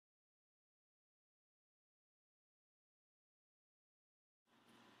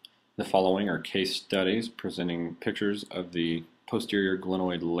The following are case studies presenting pictures of the posterior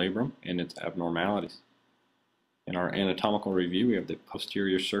glenoid labrum and its abnormalities. In our anatomical review, we have the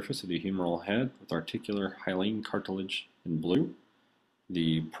posterior surface of the humeral head with articular hyaline cartilage in blue,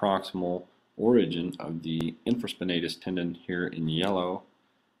 the proximal origin of the infraspinatus tendon here in yellow,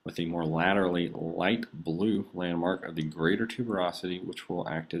 with a more laterally light blue landmark of the greater tuberosity, which will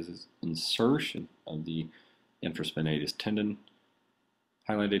act as insertion of the infraspinatus tendon.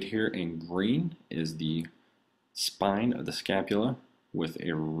 Highlighted here in green is the spine of the scapula with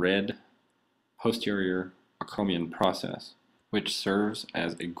a red posterior acromion process, which serves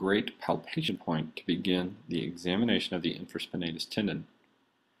as a great palpation point to begin the examination of the infraspinatus tendon.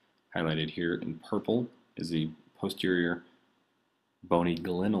 Highlighted here in purple is the posterior bony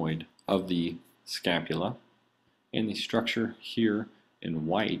glenoid of the scapula, and the structure here in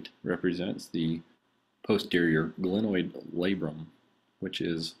white represents the posterior glenoid labrum, which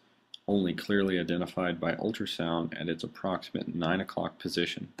is only clearly identified by ultrasound at its approximate 9 o'clock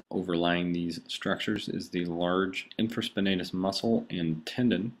position. Overlying these structures is the large infraspinatus muscle and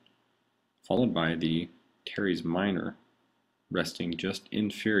tendon, followed by the teres minor, resting just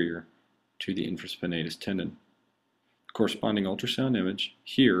inferior to the infraspinatus tendon. The corresponding ultrasound image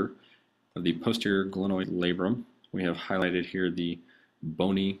here of the posterior glenoid labrum, we have highlighted here the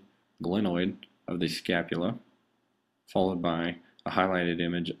bony glenoid of the scapula, followed by a highlighted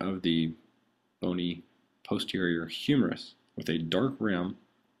image of the bony posterior humerus with a dark rim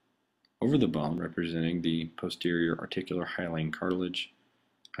over the bone representing the posterior articular hyaline cartilage.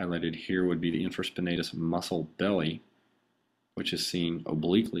 Highlighted here would be the infraspinatus muscle belly, which is seen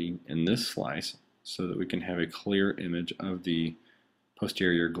obliquely in this slice so that we can have a clear image of the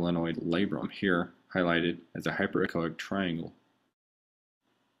posterior glenoid labrum, here highlighted as a hyperechoic triangle.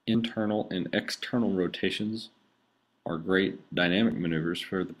 Internal and external rotations are great dynamic maneuvers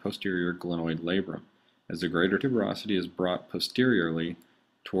for the posterior glenoid labrum, as the greater tuberosity is brought posteriorly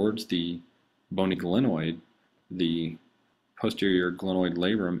towards the bony glenoid. The posterior glenoid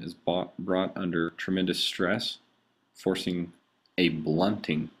labrum is brought under tremendous stress, forcing a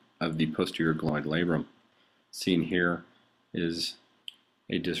blunting of the posterior glenoid labrum. Seen here is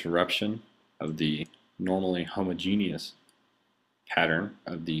a disruption of the normally homogeneous pattern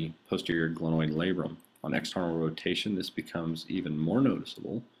of the posterior glenoid labrum. On external rotation, this becomes even more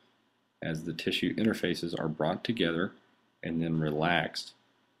noticeable as the tissue interfaces are brought together and then relaxed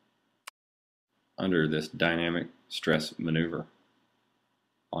under this dynamic stress maneuver.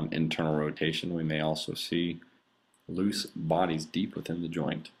 On internal rotation, we may also see loose bodies deep within the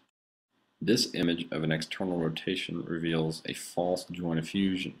joint. This image of an external rotation reveals a false joint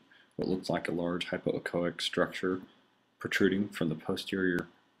effusion, what looks like a large hypoechoic structure protruding from the posterior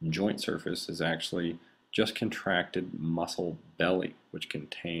joint surface is actually just contracted muscle belly, which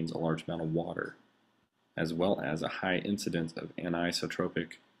contains a large amount of water, as well as a high incidence of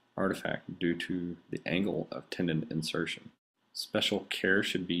anisotropic artifact due to the angle of tendon insertion. Special care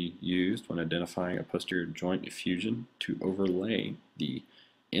should be used when identifying a posterior joint effusion to overlay the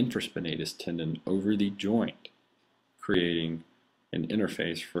infraspinatus tendon over the joint, creating an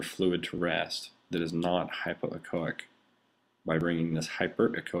interface for fluid to rest that is not hypoechoic. By bringing this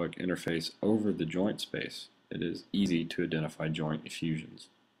hyperechoic interface over the joint space, it is easy to identify joint effusions.